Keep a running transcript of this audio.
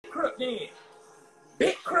then.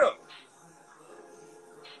 Big crip.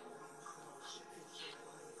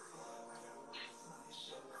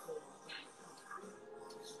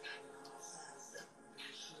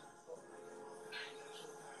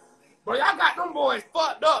 Bro, y'all got them boys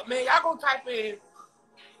fucked up, man. Y'all gonna type in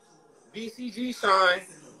DCG Shine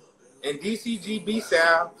and DCG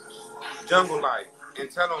B-Sal Jungle Life and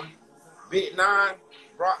tell them Big9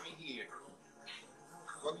 brought me here.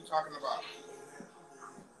 What you talking about?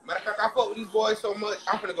 Matter of fact, I fuck with these boys so much,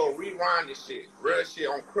 I'm finna go rewind this shit. Real shit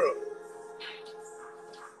on crip.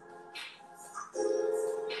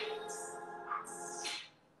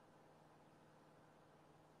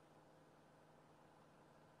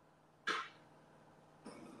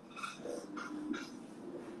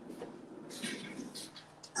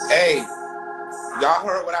 Hey, y'all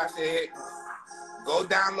heard what I said. Go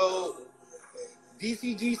download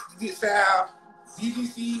DCG Sal,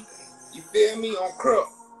 DGC, you feel me, on crip.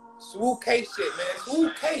 Swoop K shit, man.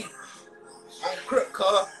 Swoop K on crip,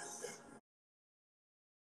 cuz.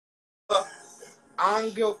 I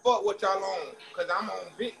don't give a fuck what y'all on, cause I'm on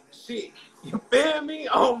big shit. You feel me?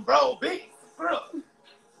 On bro, big crip.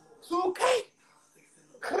 Swoop K.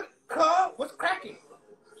 Cuz, what's cracking?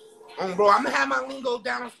 Bro, I'm gonna have my lingo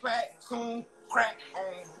down flat soon. Crack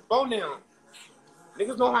on Bonell.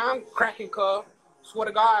 Niggas know how I'm cracking, cuz. Swear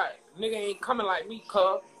to God, nigga ain't coming like me,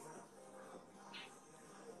 cuz.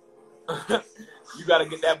 You gotta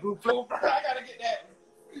get that blue flow, bro. I gotta get that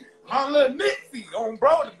long little Nipsey on,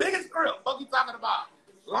 bro. The biggest grip. What you talking about?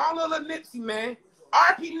 Long little Nipsey, man.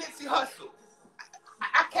 RP Nipsey Hustle.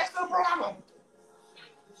 I catch them, bro. I'm a.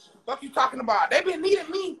 What you talking about? They been needing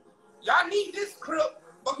me. Y'all need this crip.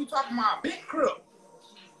 What you talking about? Big crip.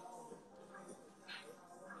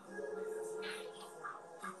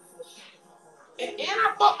 And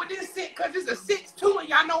I fuck with this shit because it's a 6'2" and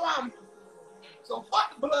y'all know I'm. So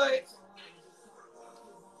fuck the Bloods.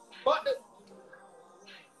 Fuck the.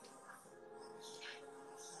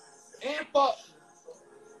 And fuck.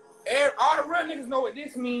 All the real niggas know what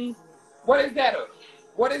this means. What is that?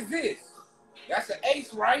 What is this? That's an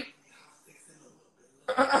ace, right?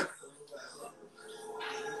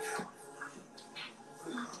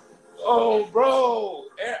 Oh, bro.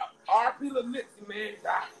 RP Lil Nipsey, man.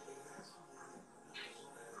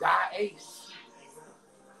 Die ace.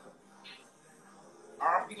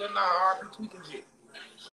 RP Lil 9, RP tweaking shit.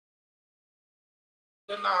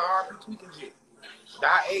 Lil 9, RP tweaking shit.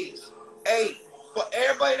 Die ace. Hey, for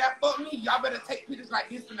everybody that fuck me, y'all better take pictures like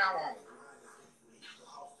this from now on.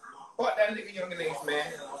 Fuck that nigga Young and Ace,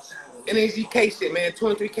 man. NHGK shit, man.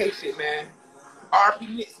 23K shit, man. RP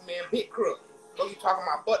Nipsey, man. Big crook. What you talking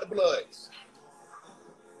about? Fuck the Bloods.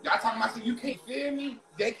 Y'all talking about, so you can't feel me?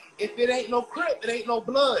 If it ain't no crip, it ain't no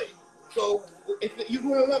blood. So if you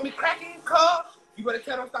don't want me cracking, cuz, you better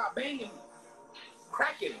tell them stop banging me.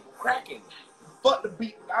 Cracking. Fuck the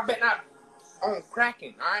beat. I bet not on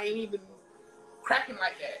cracking. I ain't even cracking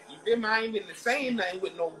like that. You feel me? I ain't even the same thing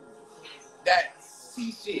with no that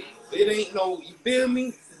C shit. It ain't no, you feel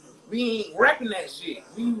me? We ain't repping that shit.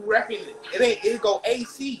 We repping it. It go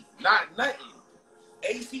AC, not nothing.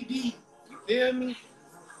 ACD. You feel me?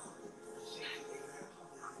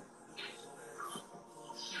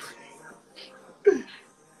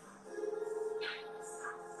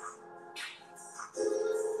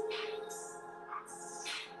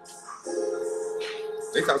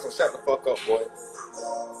 They talking some shut the fuck up, boy.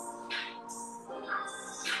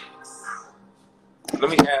 Let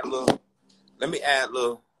me add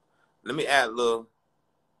little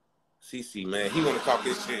CC, man. He wanna talk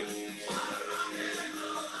his shit.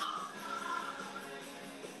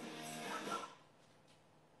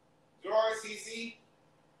 Join CC.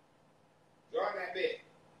 Join that bit.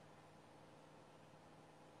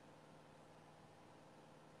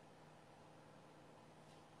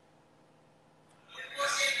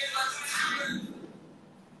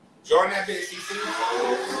 Join that bit, CC.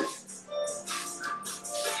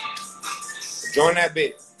 Join that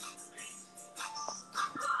bit.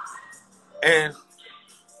 And